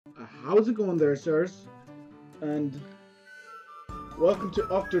How's it going there, sirs? And welcome to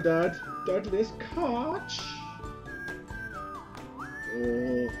Octodad. Down to this couch.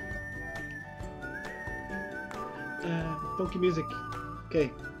 Oh. Funky music.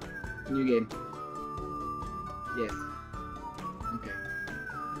 Okay. New game. Yes. Okay.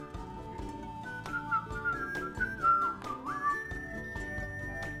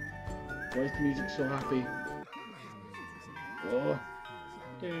 Why is the music so happy? Oh.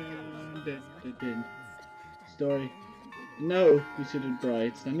 Dun, dun, dun, dun. Story. No, we suited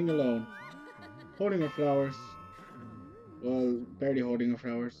bride, standing alone, holding her flowers. Well, barely holding her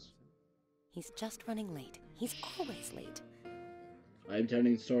flowers. He's just running late. He's always late. I'm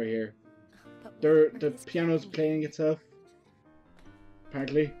telling the story here. But The piano's playing itself.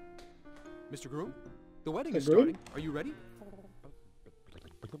 Apparently. Mr. Groom, the wedding The is groom? starting. Are you ready?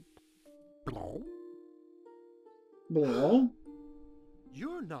 Blah.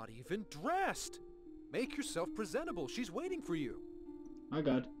 You're not even dressed. Make yourself presentable. She's waiting for you. Oh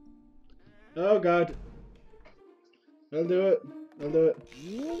god. Oh god. I'll do it. I'll do it.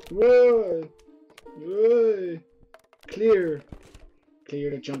 Whoa! Whoa! Clear. Clear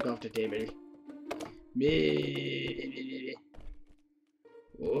the junk off the table. Me.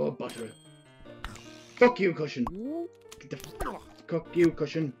 Oh, butter. Fuck you, cushion. Get the fuck you,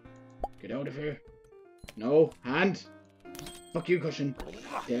 cushion. Get out of here. No, hand. Fuck you, cushion.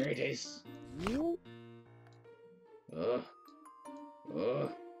 There it is.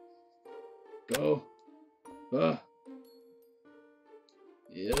 Go.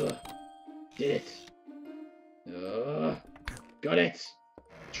 Yeah. Did it. Got it.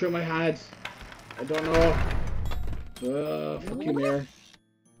 Through my hand. I don't know. Fuck you, mirror.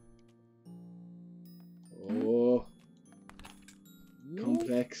 Oh.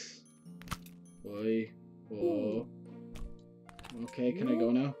 Complex. Boy. Oh. Okay, can I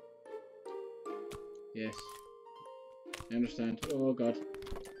go now? Yes. I understand. Oh god.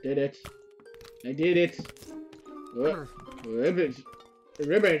 Did it. I did it. Oh. Ribbit.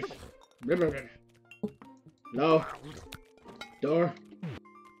 Ribbit. Ribbit. No. Door.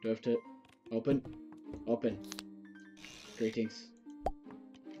 Do I have to open? Open. Greetings.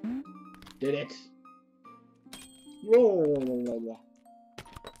 Did it. Whoa.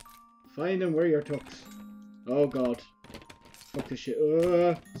 Find and wear your tux. Oh god. Fuck this shit.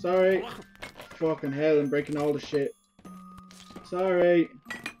 Sorry. Fucking hell, I'm breaking all the shit. Sorry.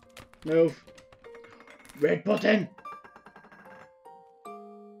 Move. Red button!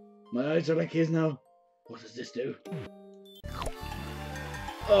 My eyes are like his now. What does this do?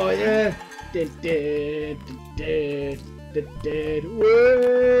 Oh yeah! Dead.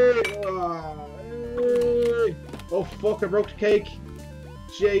 Oh fuck, I broke the cake!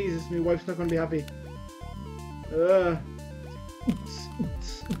 Jesus, my wife's not gonna be happy.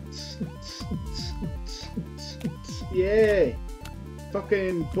 Yeah!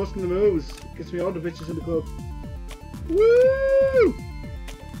 Fucking busting the moves. Gets me all the bitches in the club. Woo!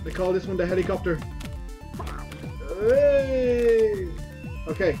 They call this one the helicopter. Hey!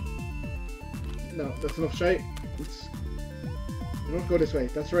 Okay. No, that's enough shite. You don't go this way.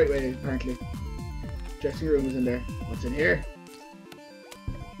 That's the right way, apparently. Dressing room is in there. What's in here?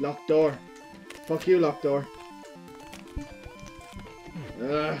 Locked door. Fuck you, locked door.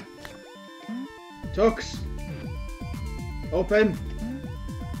 Tux. Open.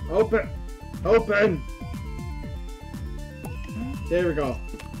 Open. Open. There we go.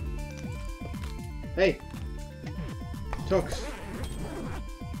 Hey. Tux.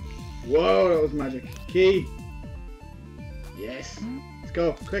 Whoa, that was magic. Key. Yes. Let's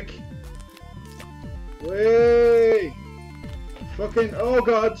go. Quick. Way. Fucking. Oh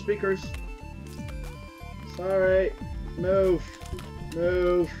god, speakers. Sorry. Move.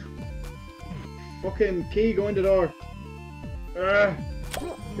 Move. Fucking key, go in the door.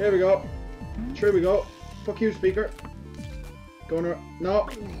 There we go. Through we go. Fuck you, speaker. Going around. No.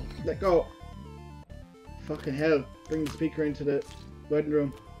 Let go. Fucking hell. Bring the speaker into the wedding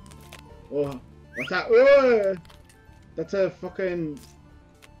room. Oh. What's that? Whoa! That's a fucking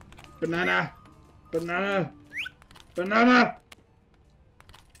banana. Banana. Banana.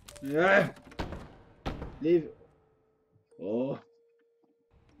 Yeah. Leave. Oh.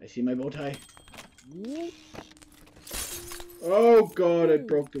 I see my bow tie. Oh god, I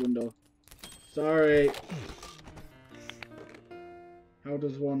broke the window. Sorry. How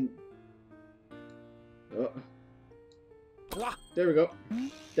does one... Oh. There we go.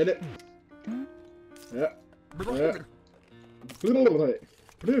 Did it. Yeah.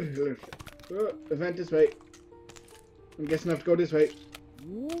 Event this way. I'm guessing I have to go this way.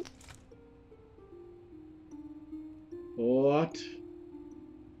 What?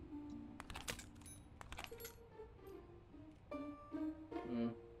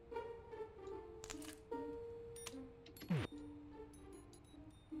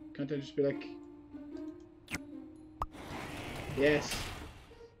 Can't I just be like... Yes.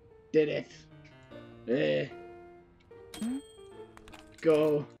 Did it.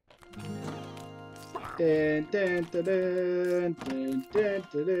 Go. Dun, dun, dun, dun, dun, dun,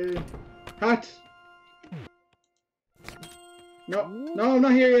 dun, dun. Hat! No, no, I'm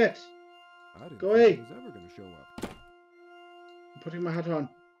not here yet. I didn't Go think away. he was ever going to show up. I'm putting my hat on.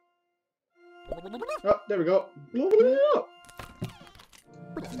 Oh, there we go.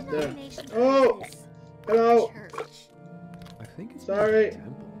 There. Oh! Hello! I think it's Sorry. a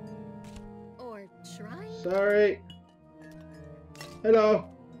temple. Or shrine? Sorry. Hello.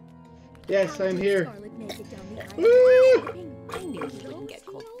 Yes, I'm here. Scarlet make it down the Woo! aisle. I knew you wouldn't get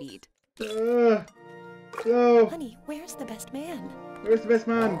cold feet. Hello. Honey, where's the best man? Where's the best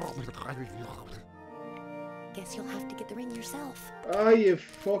man? Guess you'll have to get the ring yourself. Ah, you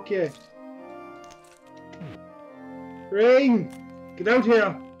fuck you. Ring! Get out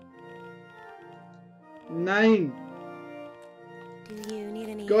here! 9. Do you need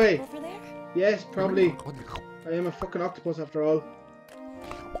any Go away. help over there? Yes, probably. I am a fucking octopus after all.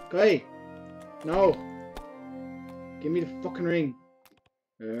 Go away. No. Give me the fucking ring.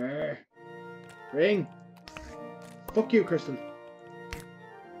 Ring. Fuck you, Crystal.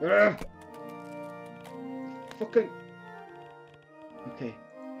 Fucking. Okay.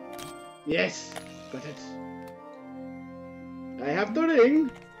 Yes. Got it. I have the ring.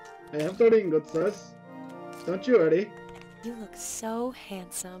 I have the ring, good sirs. Don't you, Eddie? You look so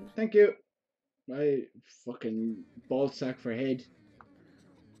handsome. Thank you. My fucking ball sack for head.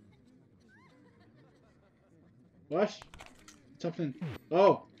 What? What's happening?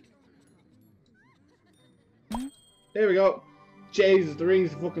 Oh. There we go. Jesus, the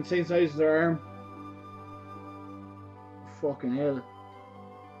ring's the fucking same size as her arm. Fucking hell.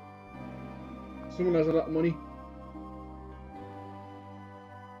 Someone has a lot of money.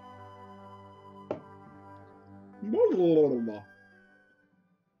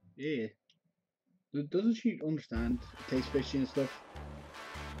 Yeah. Doesn't she understand? It tastes fishy and stuff.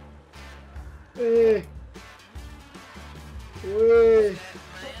 Hey. Whoa.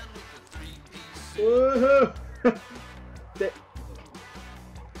 Whoa.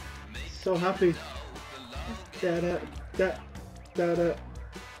 So happy. Da da da da da.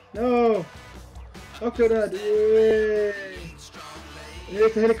 No. Octodad. Yay.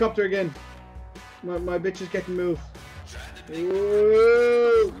 Here's the helicopter again. My bitch is getting moved.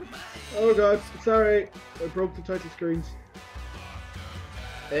 Whoa. Oh god, sorry. I broke the title screens.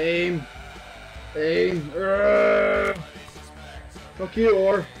 Aim. Aim. Urgh. Fuck you,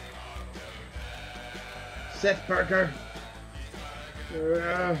 or Seth Parker.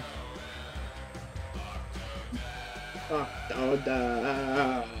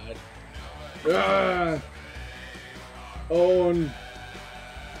 Octodad. On.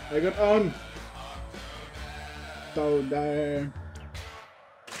 I got on. Octodad.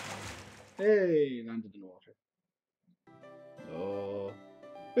 Hey, landed in the water. Oh.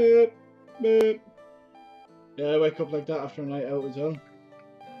 Beep, beep. Yeah, I wake up like that after a night out as well.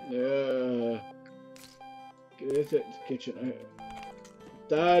 Yeah. Get it to the kitchen.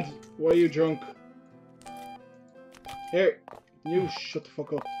 Dad, why are you drunk? Here, you shut the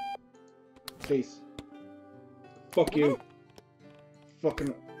fuck up. Please. Fuck you.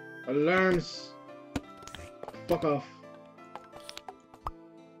 Fucking alarms. Fuck off.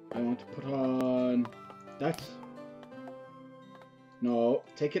 I want to put on that. No,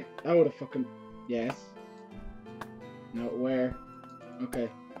 take it out of fucking. Yes. No, where? Okay.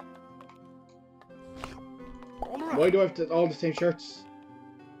 Why do I have all the same shirts?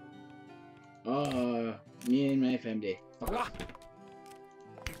 Ah, me and my family. Fuck off.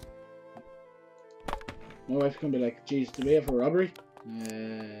 My wife's gonna be like, geez, do we have a robbery?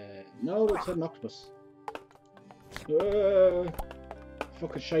 No, it's an octopus.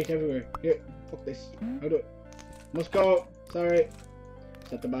 Fucking shite everywhere. Here, fuck this. How do it? Must go. Sorry. Is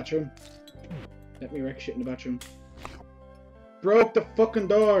that the bathroom? Let me wreck shit in the bathroom. Broke the fucking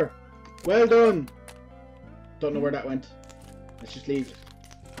door. Well done. Don't know where that went. Let's just leave.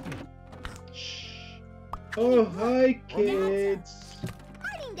 Shh. Oh, hi, kids.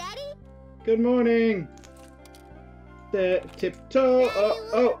 Morning, Daddy. Good morning. The tiptoe.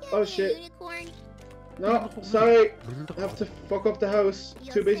 Oh, shit. Unicorn. No, sorry. I have to fuck up the house.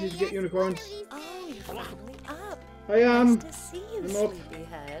 Too busy to get unicorns. Oh, you're finally up. I am. Nice to see you, I'm up.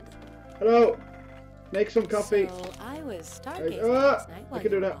 sleepyhead. Hello. Make some coffee. So I was stargazing I last night while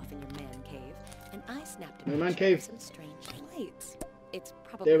can you do were that. off in your man cave, and I snapped a My man picture cave. of some strange lights. It's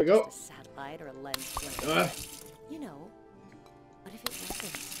probably There we go. just a satellite or a lens flare. You know, what if it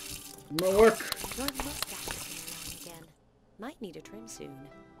wasn't? My work. Your mustache is coming along again. Might need a trim soon.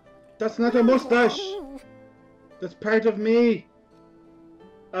 That's not a mustache. That's part of me.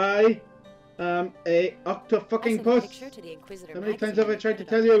 I am a fucking puss. How many times have I tried to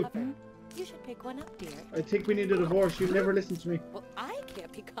tell you? You should pick one up, dear. I think we need a divorce. You never listen to me. Well, I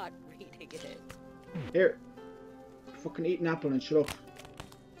can't be caught reading it. Here. Fucking eat an apple and shut up.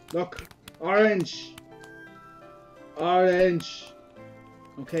 Look. Orange. Orange.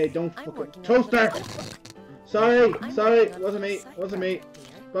 Okay, don't fucking... Toaster! Sorry, wasn't me, wasn't me.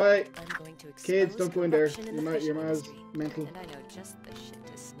 Bye. Kids, don't go in there. Your ma's mental.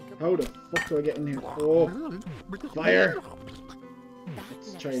 How the fuck do I get in here? Oh, fire!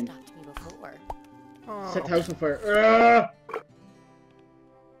 Let's try and set the house on fire.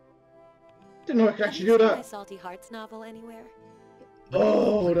 Didn't know I could actually do that. Salty Hearts novel anywhere?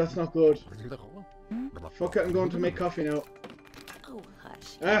 Oh, that's not good. Fuck it, I'm going to make coffee now. Oh,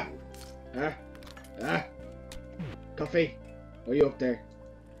 hush. Coffee. Are you up there?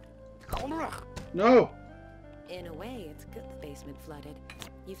 No! In a way, it's good the basement flooded.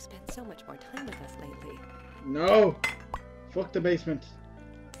 You've spent so much more time with us lately. No! Fuck the basement.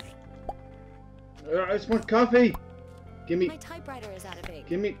 I just want coffee! Give me... My typewriter is out of ink.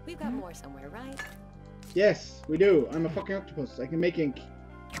 Give me... We've got more somewhere, right? Yes, we do. I'm a fucking octopus. I can make ink.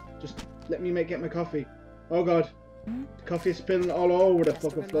 Just let me get my coffee. Oh god. The coffee is spilling all over the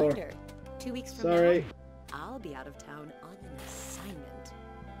fucking floor. 2 weeks from Sorry. now, I'll be out of town on an assignment.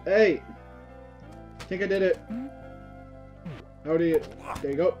 Hey! I think I did it. How do you...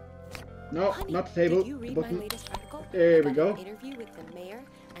 There you go. No, Honey, not the table. Did you The read button. my latest article? There we About go. an interview with the mayor,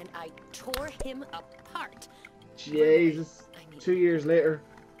 and I tore him apart. Jesus. 2 years later.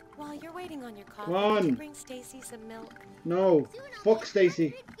 While you're waiting on your coffee, Come on. could you bring Stacy some milk? No. Fuck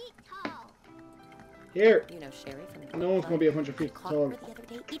Stacy. Here. You know Sherry from the No one's gonna be 100 feet caught tall. her the other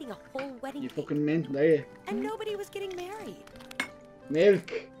day eating a whole wedding You cake, fucking mental, are you? and nobody was getting married.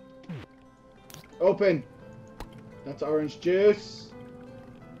 Milk. Open. That's orange juice.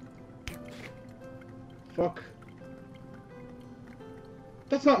 Fuck.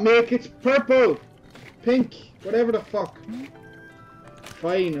 That's not milk, it's purple. Pink. Whatever the fuck.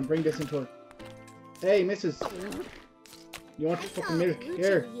 Fine, and bring this into it. Hey, missus. You want your fucking milk?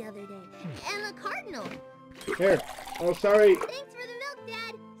 Here. The other day. And a cardinal. Here. Oh, sorry. Thanks for the milk,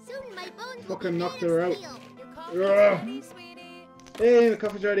 Dad. Soon my bones will Fucking be knocked made her of out. steel. Your coffee's Ugh. ready, sweetie. Hey, the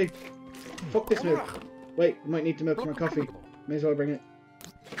coffee's ready. Fuck this milk. Wait, I might need the milk for my coffee. May as well bring it.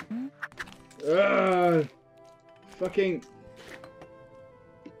 Fucking.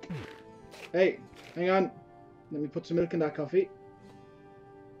 Hey, hang on. Let me put some milk in that coffee.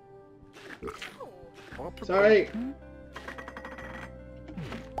 Sorry.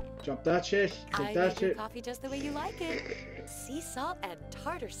 Drop that shit. Take I that made your shit. coffee just the way you like it. Sea salt and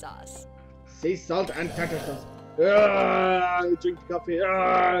tartar sauce. Sea salt and tartar sauce. I drink the coffee.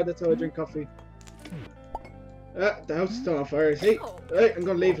 That's how I drink coffee. The house is still on fire. See? Hey, I'm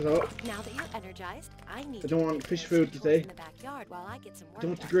gonna leave it out. Now that you're energized, I need I don't you to want take fish those food chores today. in the backyard while I get some work I don't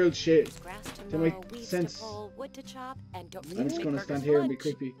want the done. grilled shit. There's grass to Don't mow, make weeds sense. to pull, wood to chop, and don't I'm forget just to gonna make stand burgers here and be lunch.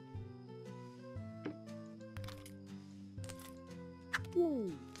 creepy.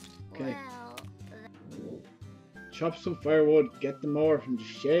 Okay. Well, Chop some firewood, get them more from the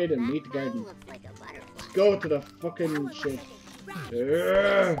shed, and meet the that garden. looks like a butterfly. Go to the fucking shit.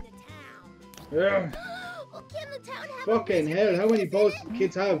 Yeah. Ugh. Well, can the town have Fucking a hell, how many balls do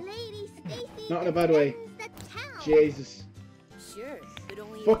kids have? Lady Stacy Not in a bad way. defends the town. Jesus. Sure, but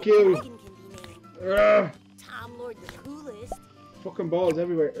only Fuck if the you. dragon can be named. Ugh. Tom Lord the coolest. Fucking balls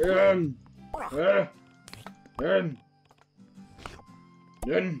everywhere. Ugh. Ugh. Ugh.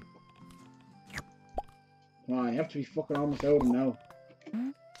 Ugh. Come on, you have to be fucking almost out of them now.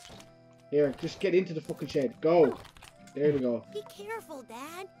 Here, just get into the fucking shed. Go. There we go. Be careful,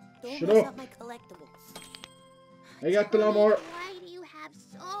 Dad. Don't Shut mess up. up my collectibles. I got the lawnmower. Why do you have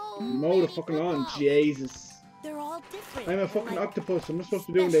so Mow many the fucking lawn. footballs? Jesus. They're all different. I'm a They're fucking like octopus. I'm not supposed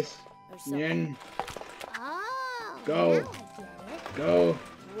to be doing this. or something. Yen. Oh, Go. now I get it. Go.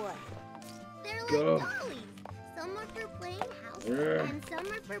 What? They're like Go. dollies. Some are for playing house, Yeah. and some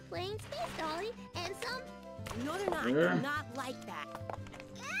are for playing space dolly, and some... No, they're not. Yeah. They're not like that.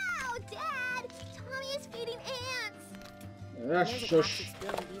 Ow, Dad! Tommy is feeding ants! Ah, There's a shush. toxic spill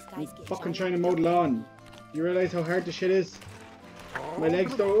and these I'm guys get fucking giant trying to mow the don't lawn. You realize how hard this shit is? My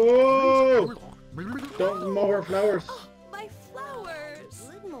legs don't. Oh! Don't mow her flowers. Oh, my flowers!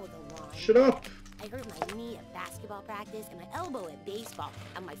 Would mow the lawn. Shut up. I hurt my knee at basketball practice and my elbow at baseball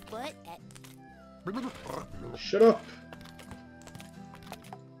and my foot at... Shut up.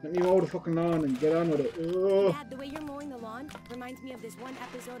 Let me mow the fucking lawn and get on with it. Oh. Dad, the way you're mowing the lawn reminds me of this one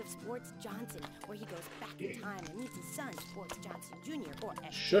episode of Sports Johnson where he goes back in time and meets his son, Sports Johnson Jr. or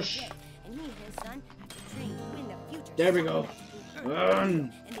SJ. Shush. And he and his son have to train to win the future. There we go.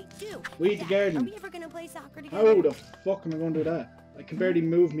 And they do. Weed the Dad, garden. Are we ever gonna play soccer together? How the fuck am I going to do that? I can barely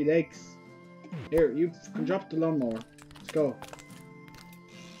move my legs. Here, you can drop the lawnmower. Let's go.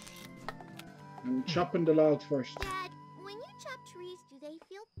 I'm chopping the logs first. Dad, when you chop trees, do they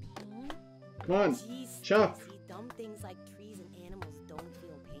feel pain? Come on, Jeez, chop. Stacy, dumb things like trees and animals don't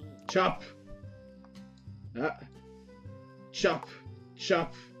feel pain. Chop. Ah. Chop.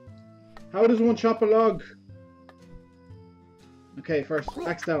 Chop. How does one chop a log? Okay, first,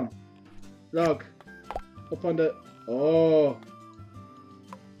 axe down. Log. Up on the... Oh.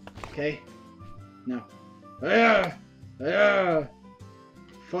 Okay. Now. Ah! Ah!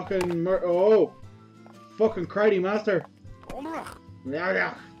 Fucking oh! Fucking cruddy master!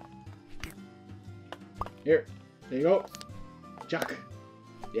 Here. There you go. Jack.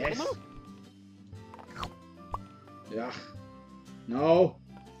 Yes. Yeah. No.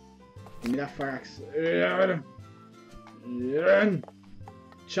 Give me that fire axe.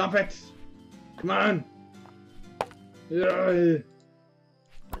 Chop it. Come on.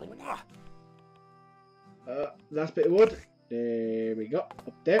 Last bit of wood. There we go.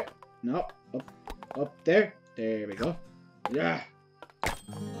 Up there. No. Up there. There we go. Yeah.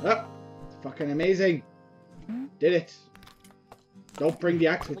 Ah. Fucking amazing. Did it. Don't bring the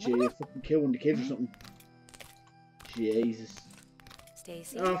axe with you. You fucking kill one of the kids or something. Jesus.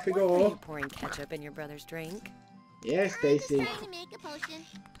 Stacy, Off we why go. are you pouring ketchup in your brother's drink? Yes, I'm just Stacy. trying to make a potion.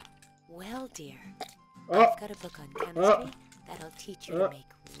 Well, dear, Oh. I've got a book on chemistry that'll teach you to make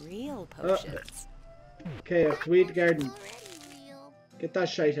real potions. Okay, I have to weed the garden. Already real. Get that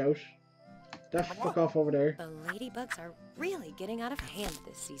shite out. That fuck off over there. The ladybugs are really getting out of hand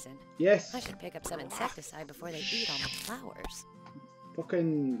this season. Yes. I should pick up some insecticide before they eat all my flowers.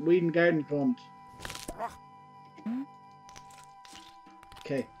 Fucking weed and garden clumped.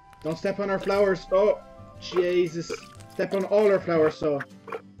 Okay. Don't step on our flowers. Oh, Jesus. Step on all our flowers, so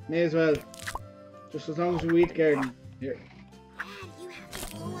may as well. Just as long as we weed the garden. Here. Dad, you have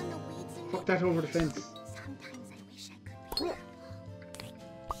to pull on the weeds and Fuck make that over the potions. fence. Sometimes I wish I could be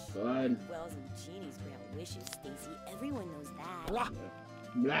purple. Fine. Wells and Jeannie's grant wishes, Stacy. Everyone knows that.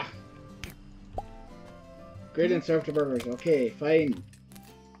 Blah. Grill and serve the burgers. Okay, fine.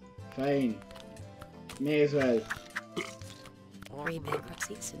 Fine. May as well. 3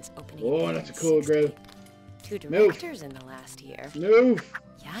 bankruptcies since opening. Oh, in that's a cool grill. 2 directors in the last year. Move!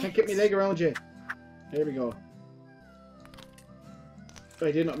 Yikes. Can't get my leg around you. There we go.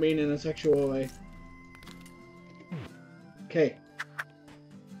 I did not mean in a sexual way. Okay.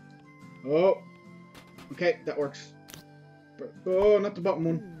 Oh. Okay, that works. Oh, not the bottom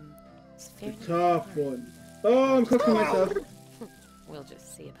one. It's The fairly top hard. one. Oh, I'm cooking myself. We'll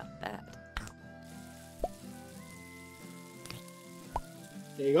just see about that.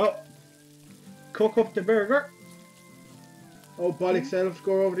 There you go. Cook up the burger. Oh, bollock self.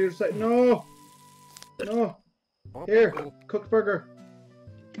 Go over the other side. No. No. Here. Cooked burger.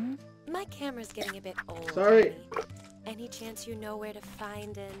 My camera's getting a bit old. Sorry. honey. Any chance you know where to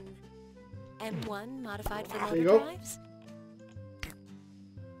find an M1 modified for There motor you go. drives?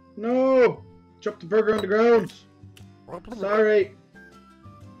 No. Drop the burger on the ground. Sorry.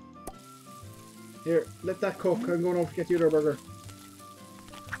 Here, let that cook. I'm going over to get the other burger.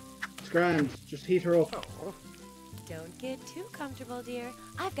 It's grand. Just heat her up. Don't get too comfortable, dear.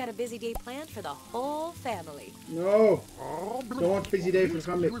 I've got a busy day planned for the whole family. No. Don't want a busy day for the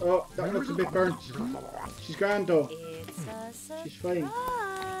family. Oh, that one looks a bit burnt. She's grand though. It's a surprise. She's fine.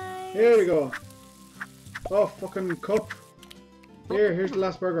 Here we go. Oh, fucking cup. Here, here's the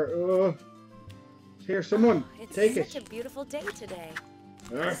last burger. Oh. Here, someone. It's Take such it. a beautiful day today.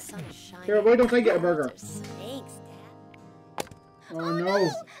 The There. sun is shining. Here, why don't I get a burger? Thanks, Dad. Oh no. I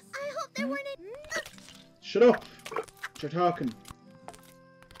hope there weren't any... Shut up. You're talking.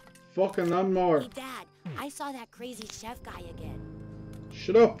 Fucking lawnmower. Hey, Dad, I saw that crazy chef guy again.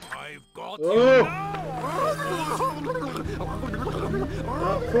 Shut up. I've got Oh. you now!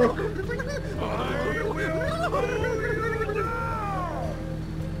 Oh, fuck. I will now!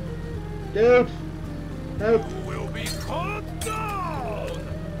 Dude. Help. You will be cut down!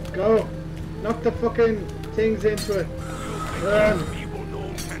 Go. Knock the fucking things into it. Run. People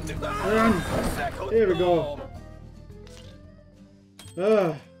know can defend. Run. Here we go.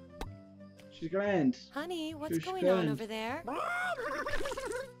 Ah. She's grand. Honey, what's She's going on grand. over there?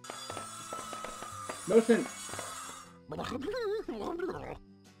 Nothing.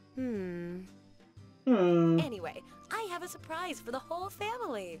 Hmm. Hmm. Anyway, I I have a surprise for the whole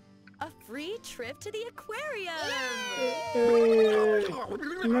family. A free trip to the aquarium! Hey,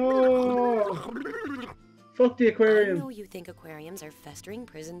 no! Fuck the I aquarium. know you think aquariums are festering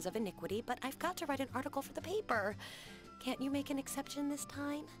prisons of iniquity, but I've got to write an article for the paper. Can't you make an exception this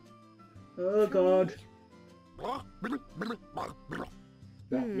time? Oh god. Oh,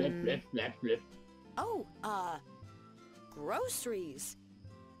 groceries.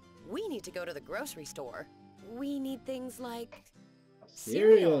 We need to go to the grocery store. We need things like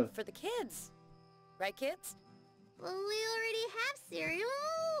cereal for the kids. Right, kids? Well, we already have cereal.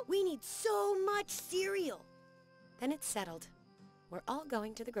 We need so much cereal. Then it's settled. We're all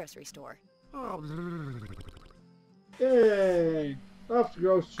going to the grocery store. Yay! Off the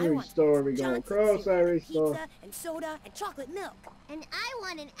grocery store we go. Johnson's Grocery cereal, store. pizza and soda and chocolate milk. And I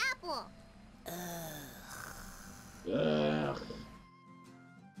want an apple. Ugh.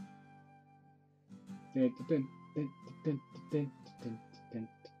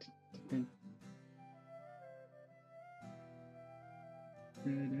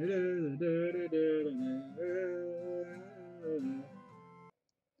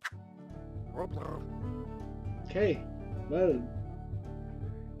 Okay, well,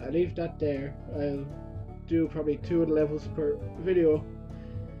 I'll leave that there. I'll do probably 2 of the levels per video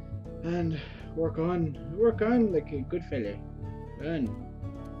and work on like a good fella. And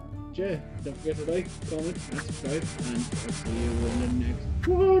yeah, don't forget to like, comment, and subscribe, and I'll see you in the next